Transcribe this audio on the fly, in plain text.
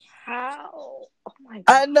How? Oh my god.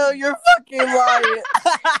 I know you're fucking lying.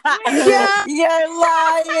 Yeah. You're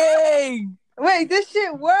lying. Wait, this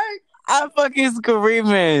shit work? I'm fucking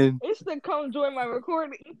screaming. It's to come join my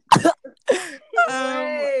recording. Wait.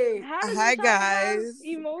 How does Hi it have guys.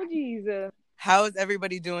 emojis? How is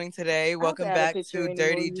everybody doing today? Welcome add a back picture to in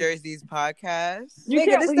Dirty emojis. Jerseys podcast. You Nigga,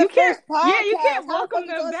 can't. this You the can't. first podcast. Yeah, you can't How the fuck welcome you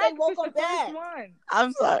them gonna back. say It's welcome the back? first one.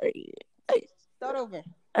 I'm sorry. Start over.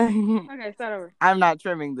 Okay, start over. I'm not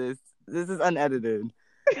trimming this. This is unedited.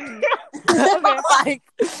 Okay. Like,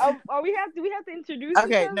 Do we have to introduce?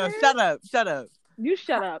 okay, each no, other? shut up. You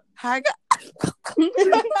shut up. Hi guys.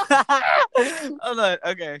 Hold on.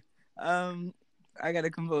 Okay. I gotta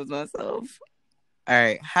compose myself. All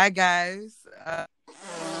right. Hi guys.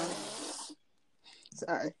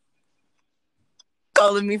 Sorry.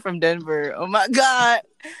 Calling me from Denver. Oh my god.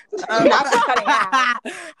 Not for cutting out.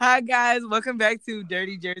 Hi guys. Welcome back to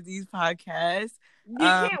Dirty Jerseys podcast. You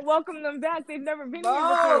can't welcome them back. They've never been here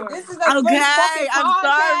No, before. this is our Okay, first fucking I'm podcast.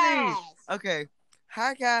 sorry. Okay.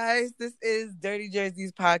 Hi guys. This is Dirty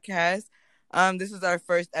Jerseys podcast. This is our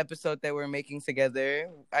first episode that we're making together.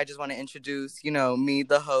 I just want to introduce, me,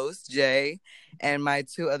 the host, Jay, and my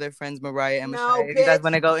two other friends, Mariah and No, Mashaya. If you guys bitch.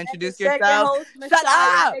 want to go introduce Second yourself. host, Shut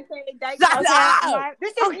Mashaya, up! aka Dyke. Shut Okay, up!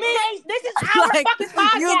 This is me. This is our Like, fucking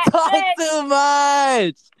podcast. you talk bitch. too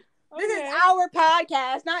much. This is our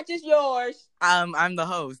podcast, not just yours. I'm the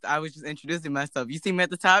host. I was just introducing myself. You see me at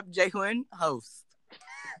the top, Jay Quinn, host.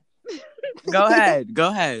 Go ahead.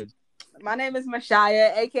 My name is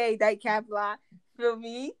Mashaya, aka Dyke Capla. Feel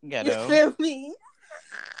me? Ghetto. You feel me?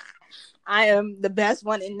 I am the best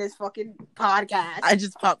one in this fucking podcast. I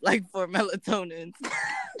just popped like 4 melatonins.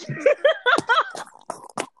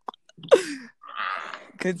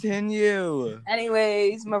 Continue.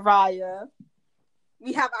 Anyways, Mariah.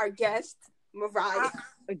 We have our guest, Mariah.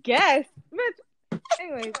 A guest, bitch.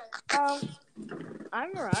 Anyways,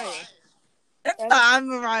 I'm Mariah. I'm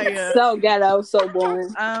Mariah. So ghetto, so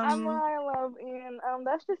boring. I'm Mariah Love, and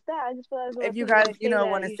that's just that. I just feel like If you guys,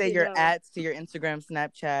 want to say your @s to your Instagram,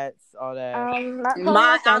 Snapchats, all that. not I'm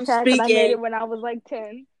Snapchat, 'cause I made speaking. it when I was like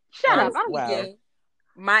 10. Shut up! I don't wow. care.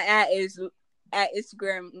 My @is at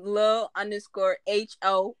Instagram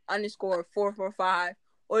lil_ho_445,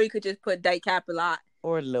 or you could just put Dyke Capalot,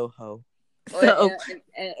 Or Loho.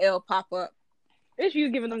 and it'll pop up. It's you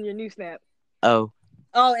giving them your new snap. Oh.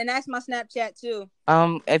 Oh, and that's my Snapchat too.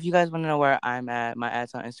 If you guys want to know where I'm at, my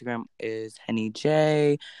 @ on Instagram is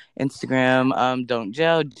HennyJ. Instagram, don't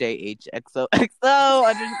gel,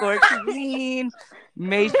 JHXOXO_queen.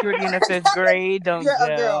 Made sure you're in the 5th grade, don't You're a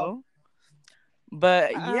gel. girl.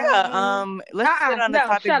 But yeah, let's get on the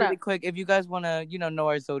topic shut really up. quick. If you guys want to, know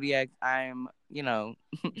our zodiac, I'm, a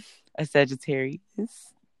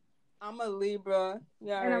Sagittarius. I'm a Libra.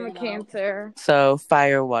 Yeah, And I'm a Cancer. So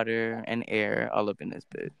fire, water, and air all up in this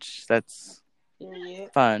bitch. That's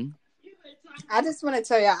fun. I just want to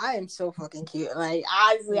tell you, I am so fucking cute. Like,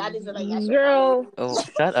 honestly, I just feel like that's Girl. Oh,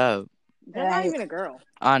 shut up. That's not even a girl.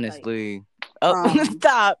 Honestly. Like,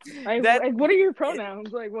 Stop. Like, what are your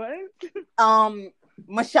pronouns? Like, what?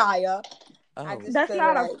 Mashaya. Oh. That's feel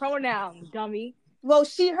not like- a pronoun, dummy. Well,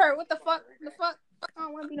 she, her. What the fuck? I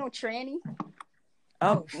don't want to be no tranny.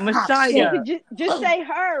 Oh, You Messiah. could just say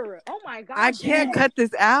her. Oh my god. I can't cut this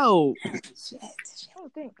out. Shit. Oh,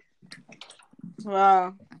 thanks.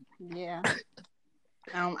 Well, yeah.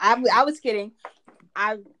 I was kidding.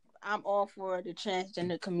 I'm all for the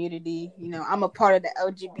transgender community. I'm a part of the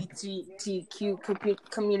LGBTQ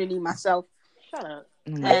community myself. Shut up.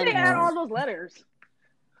 And, Why did they add all those letters?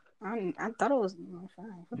 I thought it was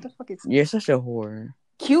fine. What the fuck is You're such a whore.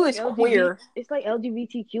 Q is queer. It's like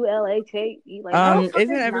LGBTQLAK. Like,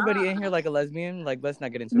 Isn't everybody in here like a lesbian? Like, let's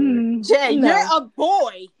not get into it. Jay, No. you're a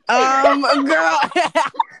boy. Girl.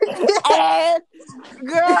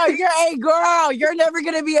 You're a girl. You're never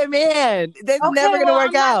gonna be a man. That's never gonna work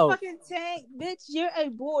I'm out. not fucking saying, bitch, you're a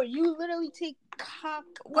boy. You literally take cock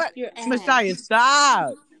What? up your ass. Messiah,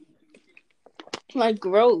 stop. Like,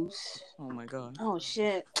 gross. Oh my god. Oh,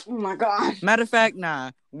 shit. Oh, my God. Matter of fact,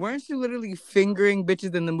 nah. Weren't you literally fingering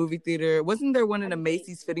bitches in the movie theater? Wasn't there one in a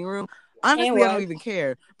Macy's fitting room? Honestly, I don't even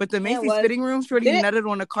care. But the Macy's fitting room, shorty nutted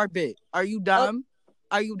on a carpet. Are you dumb?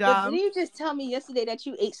 Are you dumb? Didn't you just tell me yesterday that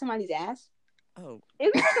you ate somebody's ass? Oh.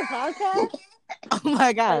 Is this a podcast? Oh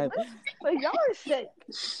my god. Like, y'all are sick.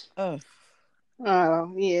 Oh.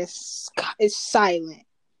 Oh, yes. It's silent.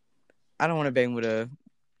 I don't want to bang with a...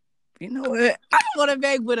 You know what? I don't want to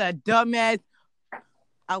bang with a dumbass.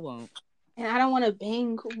 I won't. And I don't want to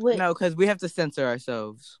bang with... No, because we have to censor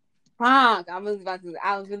ourselves. Fuck. I was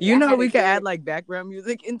really, we can add like background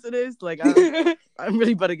music into this. Like, I'm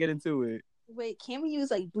really about to get into it. Wait, can we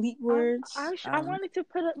use like bleep words? I wanted to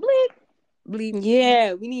put a bleep. Bleep.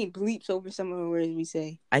 Yeah, we need bleeps over some of the words we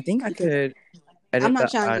say. I think I could edit I'm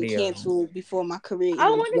not the trying to get audio. canceled before my career I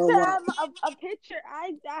even wanted blow to up. add a picture.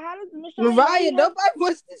 I had a Mariah, nobody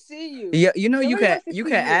wants to see you. Yeah, you know you Nobody can wants to see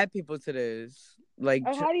you. add people to this. Like,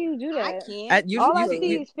 How do you do that? I can't. All I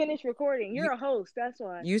see is finish recording. You're a host. That's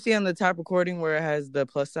why. You see on the top recording where it has the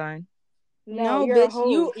plus sign? No, you're bitch, a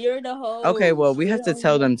host. you're the host. Okay, well, we You're have to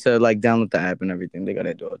tell them to like download the app and everything. They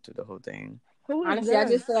gotta do the whole thing. Honestly, I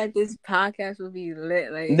just feel like this podcast will be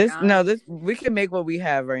lit. Like this we can make what we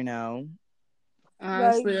have right now.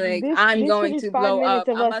 Honestly, like I'm going to blow up.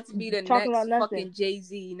 I'm about to be the talking next about fucking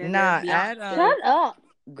Jay-Z. Nah, shut up,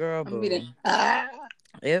 girl. I'm be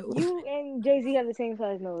You and Jay-Z have the same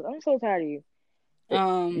size nose. I'm so tired of you.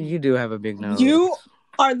 You do have a big nose. You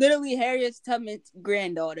are literally Harriet Tubman's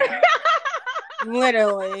granddaughter.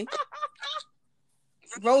 Literally.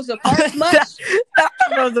 Rosa Parks much?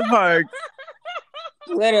 Rosa Parks.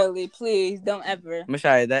 Literally, please don't ever.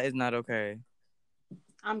 Mashai, that is not okay.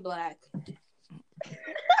 I'm black.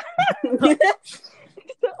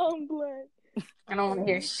 I'm black. I don't want to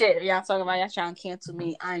hear shit. Y'all talking about y'all trying to cancel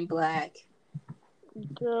me. I'm black.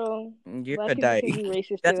 Girl, you're black a dyke. Be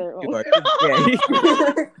racist That's to their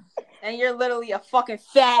own. And you're literally a fucking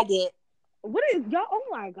faggot. What is y'all? Oh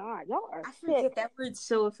my god, y'all are I sick. forget that word's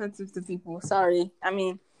so offensive to people. Sorry. I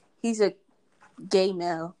mean, he's a gay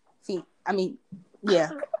male. Yeah.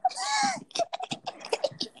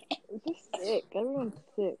 It's just sick. Everyone's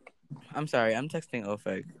sick. I'm sorry. I'm texting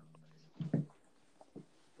Ofeg.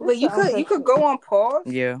 But you could go on pause.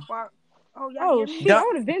 Yeah. Oh shit! I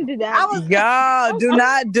would have been to that. Y'all do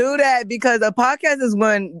not do that because a podcast is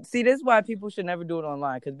when. See, this is why people should never do it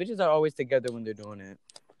online because bitches are always together when they're doing it.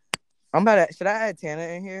 Should I add Tana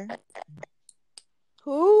in here?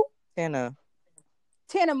 Who? Tana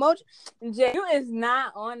Mojo. Jay is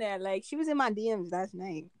not on there. Like, she was in my DMs last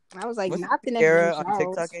night. I was like, wasn't not the Sierra next on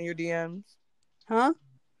TikTok in your DMs? Huh?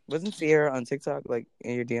 Wasn't Sierra on TikTok like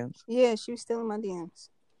in your DMs? Yeah, she was still in my DMs.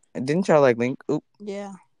 And didn't y'all like link? Oop.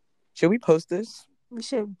 Yeah. Should we post this? We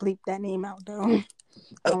should bleep that name out though.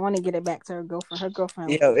 I want to get it back to her girlfriend. Her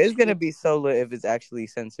girlfriend. Yo, it's gonna be so lit if it's actually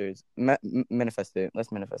censored. Manifest it.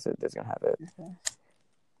 Let's manifest it. That's gonna have it. Okay.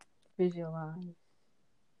 Visualize.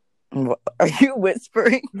 What? Are you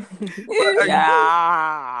whispering?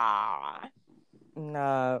 Yeah.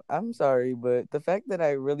 Nah, I'm sorry, but the fact that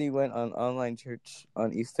I really went on online church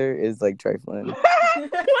on Easter is like trifling.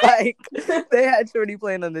 Like they had Shorty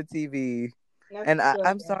playing on the TV, and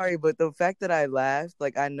I'm sorry, but the fact that I laughed,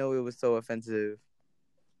 like I know it was so offensive.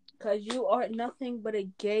 Cause you are nothing but a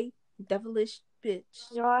gay, devilish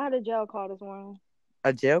bitch. Yo, I had a jail call this morning.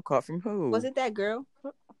 A jail call from who? Was it that girl?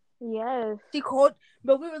 Yes. She called,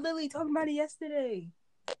 but we were literally talking about it yesterday.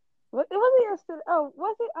 What? It wasn't yesterday. Oh,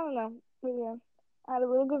 was it? I don't know. But yeah, I had a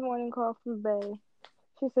real good morning call from Bay.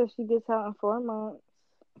 She said she gets out in 4 months.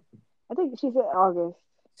 I think she said August.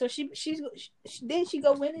 So she's didn't she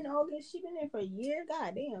go in August? She been there for a year.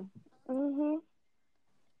 God damn.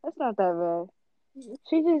 That's not that bad.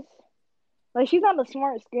 She just like she's not a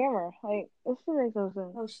smart scammer. Like this shit makes no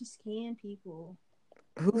sense. Oh, she scam people.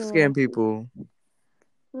 Who scam people?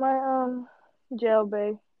 My jail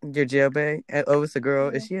bae. Your jail bae? Oh, it's a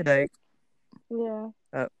girl. Yeah. Is she a dyke? Yeah.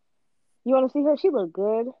 You want to see her? She look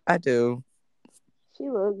good. I do. She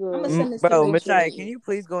look good. I'm gonna send this Bro, Machai, can you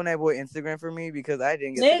please go on that boy Instagram for me because I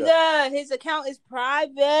didn't get to go. His account is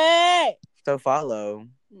private. So follow.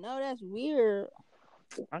 No, that's weird.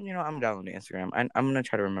 I'm downloading Instagram. I'm gonna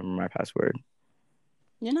try to remember my password.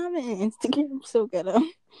 You're not in Instagram, so ghetto.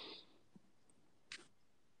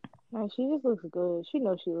 Man, she just looks good. She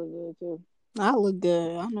knows she looks good too. I look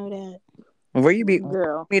good. I know that. Where you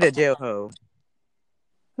girl? Meet a jail hoe.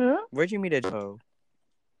 Where'd you meet a jail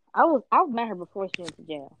hoe? I met her before she went to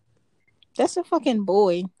jail. That's a fucking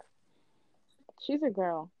boy. She's a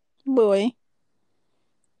girl. Boy.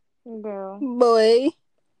 Girl. Boy.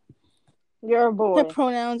 You're a boy. Her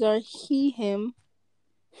pronouns are he, him.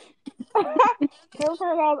 Her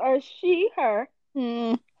pronouns are she, her.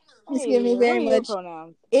 Just give me very much.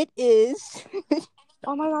 Pronouns? It is.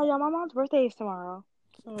 Oh my god, y'all! My mom's birthday is tomorrow.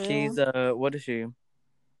 She's what is she?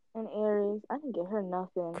 An Aries. I didn't get her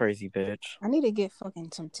nothing. Crazy bitch. I need to get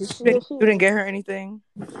fucking some tissue. You didn't get her anything?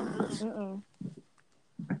 I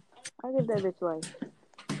give that bitch life.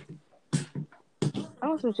 I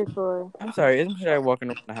want some Chick-fil-A. I'm sorry, isn't she walking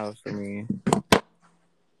around the house for me?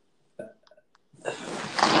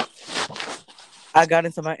 I got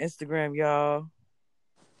into my Instagram, y'all.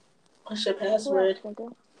 What's your password?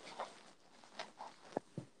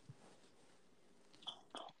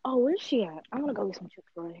 Oh, where's she at? I want to go get some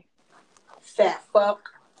Chick-fil-A. Fat fuck.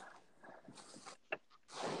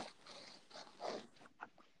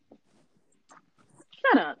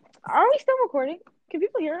 Shut up. Are we still recording? Can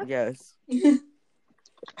people hear us? Yes. You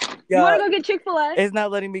want to go get Chick-fil-A? It's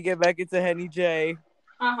not letting me get back into Henny J.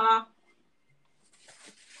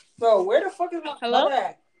 Bro, where the fuck is my Hello? mother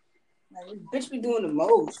at? Like, this bitch be doing the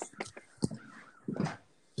most.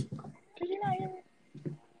 Could you not hear me?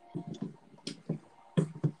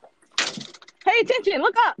 Pay attention.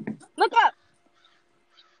 Look up. Look up.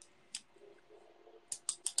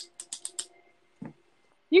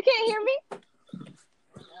 You can't hear me?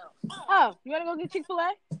 Oh, you want to go get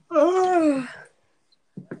Chick-fil-A?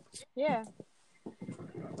 Yeah.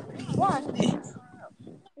 Why?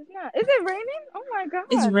 It's not. Is it raining? Oh my god.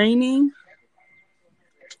 It's raining?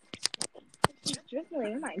 It's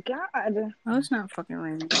drizzling. Oh my god. Oh, it's not fucking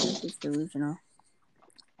raining. It's just delusional.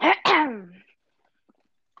 Hop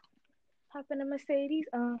in a Mercedes.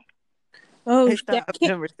 Oh, Hey, stop.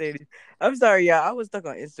 Mercedes. I'm sorry, y'all. I was stuck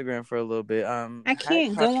on Instagram for a little bit. I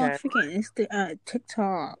can't go on freaking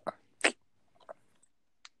TikTok.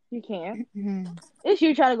 You can't. Mm-hmm. It's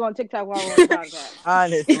you trying to go on TikTok while we're on the podcast.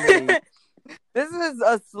 Honestly. This is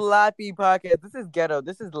a sloppy podcast. This is ghetto.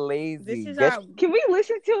 This is lazy. This is Can we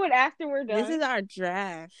listen to it after we're done? This is our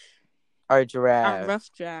draft. Our draft. Our rough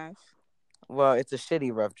draft. Well, it's a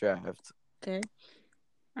shitty rough draft. Okay.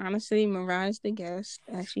 Honestly, Mariah's the guest,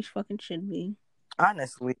 as she fucking should be.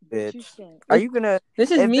 Honestly, bitch. Are you gonna... This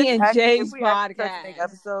is me and Jay's podcast.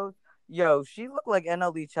 Episode, yo, she looked like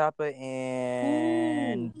NLE Choppa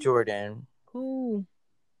and Jordan. Who?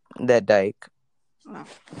 That dyke. Oh.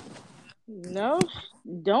 No,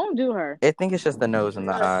 don't do her. I think it's just the nose and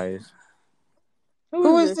the eyes.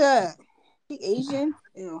 Who is that? She Asian?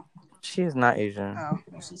 Ew. She is not Asian. Oh,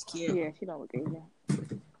 she's cute. Yeah, she don't look Asian.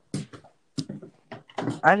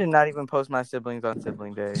 I did not even post my siblings on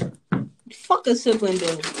sibling day. Fuck a sibling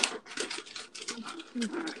day.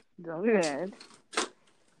 Don't do that.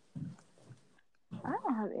 I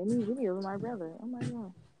don't have any videos of my brother. Oh my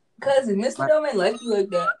god. Cousin, Mr. Don't ain't like you like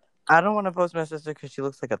that. I don't want to post my sister because she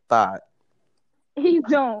looks like a thought. He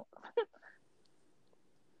don't.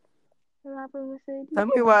 Tell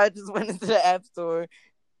me why I just went into the app store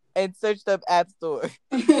and searched up App Store.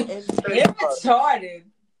 It's retarded.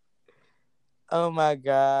 Oh my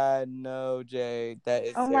god, no, Jay. That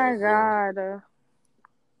is Oh my god.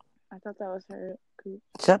 I thought that was her.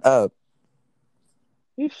 Shut up.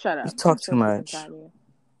 You shut up. You talk too much.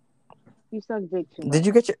 You suck dick too much. Did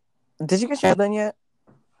you get your nails done yet?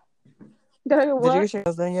 Did you get your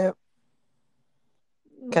nails done yet?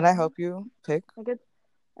 Can I help you pick? I get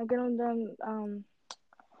them done.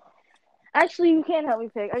 Actually, you can't help me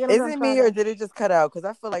pick. Is it me or did it just cut out? Because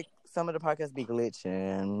I feel like some of the podcasts be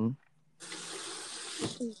glitching.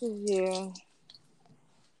 This is you.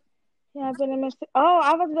 Yeah, I've been a mistake. Oh,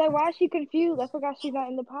 I was like, why is she confused? I forgot she's not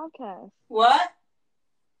in the podcast. What?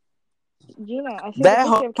 Gina, I see that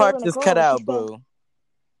whole part just cut out, boo.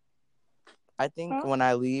 I think when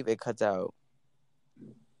I leave, it cuts out.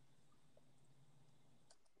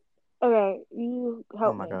 Okay, you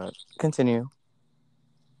help me. Oh my god. Continue.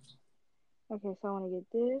 Okay, so I want to get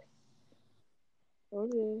this. Or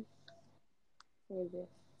this. Or this.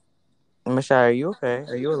 Michelle, are you okay?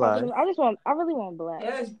 Are you alive? I really want black.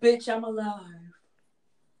 Yes, bitch, I'm alive.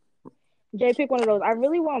 Jay, pick one of those. I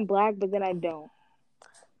really want black, but then I don't.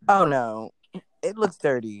 Oh no. It looks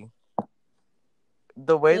dirty.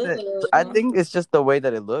 The way that... I think it's just the way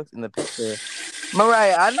that it looks in the picture.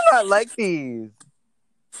 Mariah, I do not like these.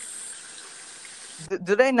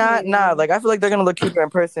 Do they not? Nah, like I feel like they're gonna look cuter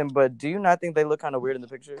in person, but do you not think they look kind of weird in the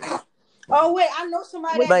picture? Oh wait, I know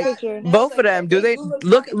somebody. Like both of them. Do they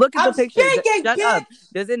look at the picture? Shut up.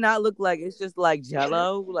 Does it not look like it's just like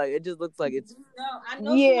Jello? Like it just looks like it's. No, I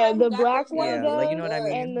know. Yeah, the black one. Yeah, does, like you know what I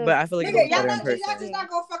mean. The... But I feel like it looks better in person. Y'all just not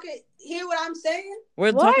gonna fucking hear what I'm saying?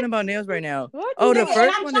 We're talking about nails right now. What? Oh, the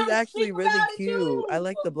first one is actually really cute. I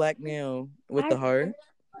like the black nail with the heart.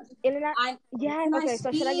 Yeah. Okay.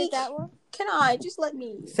 So should I get that one? Can I just let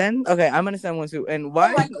me send? Okay, I'm gonna send one too. And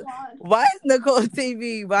why? Why is Nicole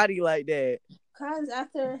TV body like that? Cause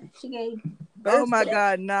after she gave birth. Oh my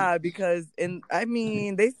god, nah. Because they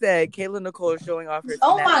said Kayla Nicole is showing off her.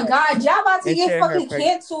 Oh my god, y'all about to get fucking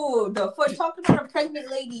canceled for talking about a pregnant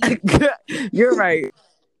lady. You're right.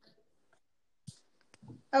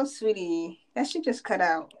 Oh, sweetie, that shit just cut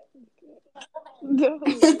out.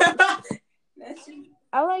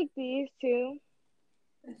 I like these too.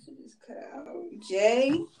 That shit just cut out.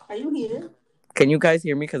 Jay, are you here? Can you guys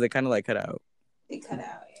hear me? Because it kind of like cut out. It cut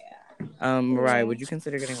out, yeah. Mariah, would you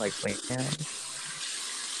consider getting like flame nails?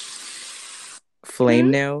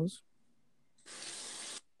 Flame nails?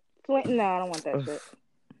 swing. No, I don't want that shit.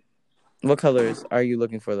 What colors are you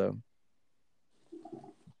looking for though?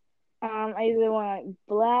 I either want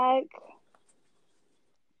black.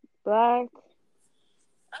 I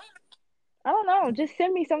don't know. Just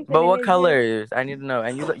send me something. But in what this colors? I need to know.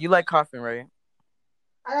 And you like coffin, right?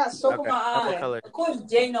 I got soap in Okay. my And what eye. color? Of course,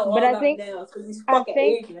 Jay know all But I about think- nails because he's I fucking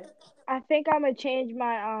think- Asian. I think I'm gonna change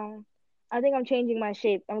my I think I'm changing my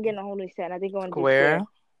shape. I'm getting a whole new set. I think I'm gonna do Square. square.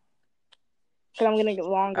 Cause I'm gonna get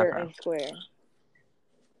longer Okay. and square.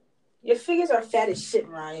 Your fingers are fat as shit,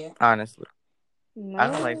 Mariah. Honestly, No, I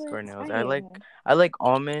don't like square nails. I hate like them. I like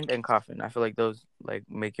almond and coffin. I feel like those like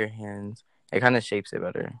make your hands. It kind of shapes it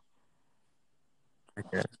better. I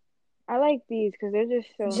guess. I like these because they're just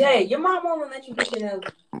so. Jay, your mom won't let you get your nails.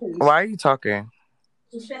 Please. Why are you talking?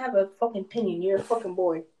 You should have a fucking opinion. You're a fucking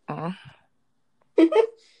boy.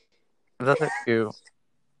 Those are cute.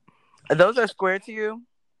 Those are square to you?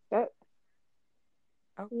 That-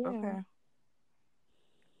 Oh, Yeah. okay.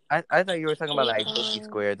 I thought you were talking about like Bookie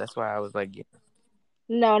Square. That's why I was like, yeah.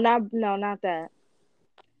 No, not that.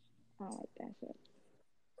 I don't like that shit.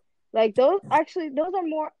 Like those are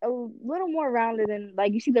more a little more rounded than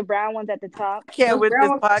like you see the brown ones at the top. I can't Those with brown this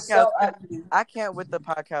ones are podcast. so ugly. I can't with the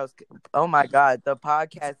podcast. Oh my god, the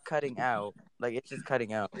podcast cutting out. Like it's just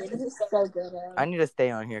cutting out. Yeah, this is so good. I need to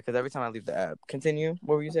stay on here because every time I leave the app. Continue.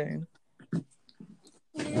 What were you saying?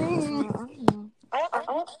 I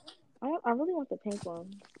don't know. I really want the pink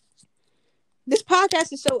one. This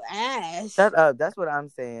podcast is so ass. Shut up. That's what I'm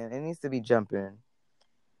saying. It needs to be jumping.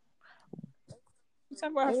 You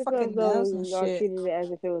talking about I her just fucking feel as nails though and y'all shit. treated it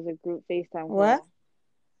as if it was a group FaceTime call. What?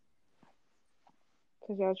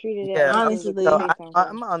 Because y'all treated it Yeah, as if it was a honestly. group so FaceTime call.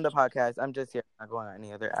 I'm on the podcast. I'm just here. I'm not going on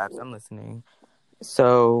any other apps. I'm listening.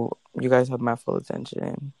 So you guys have my full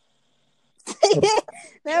attention.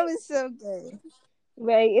 That was so good.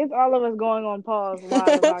 Like it's all of us going on pause while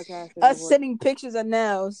the podcast is Us sending pictures of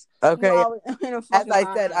nails. Okay. You always in a As fucking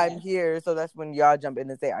I said, eye. I'm here. So that's when y'all jump in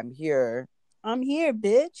and say, I'm here. I'm here,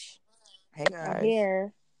 bitch. Hey, guys. I'm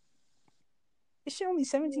here. This shit only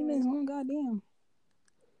 17 minutes long. Goddamn.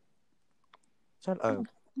 Shut up.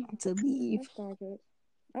 To leave. Let's start it.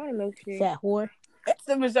 I want a milkshake. Fat whore. It's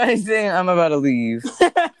the Michelle saying I'm about to leave.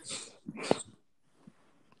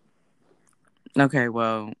 Okay,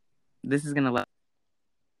 well, this is gonna let.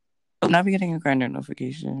 Now we're getting a Grindr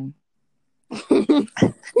notification. You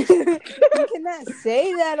cannot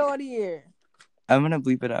say that on here. I'm gonna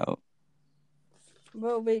bleep it out.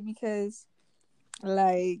 Well, wait, because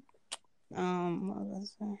like, what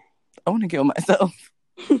was I? I want to kill myself.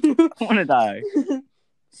 I want to die.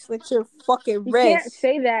 Slit your fucking You wrist. can't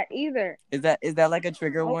say that either. Is that like a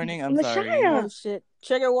trigger warning? I'm sorry. Messiah. Oh shit!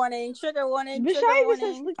 Trigger warning! Trigger warning! Trigger Messiah just said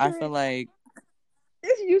warning! slick I your feel wrist. like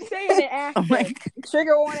It's you saying it after. I'm like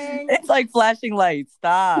Trigger warning! it's like flashing lights.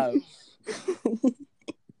 Stop.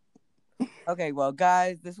 Okay, well,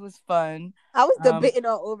 guys, this was fun. I was debating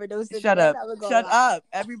on overdoses. Shut up. Shut up.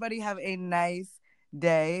 Everybody have a nice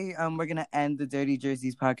day. We're gonna end the Dirty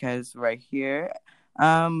Jerseys podcast right here.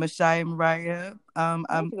 Mashai and Mariah.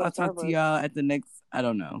 I'll talk to y'all at the next. I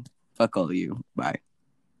don't know. Fuck all of you. Bye.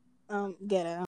 Get out.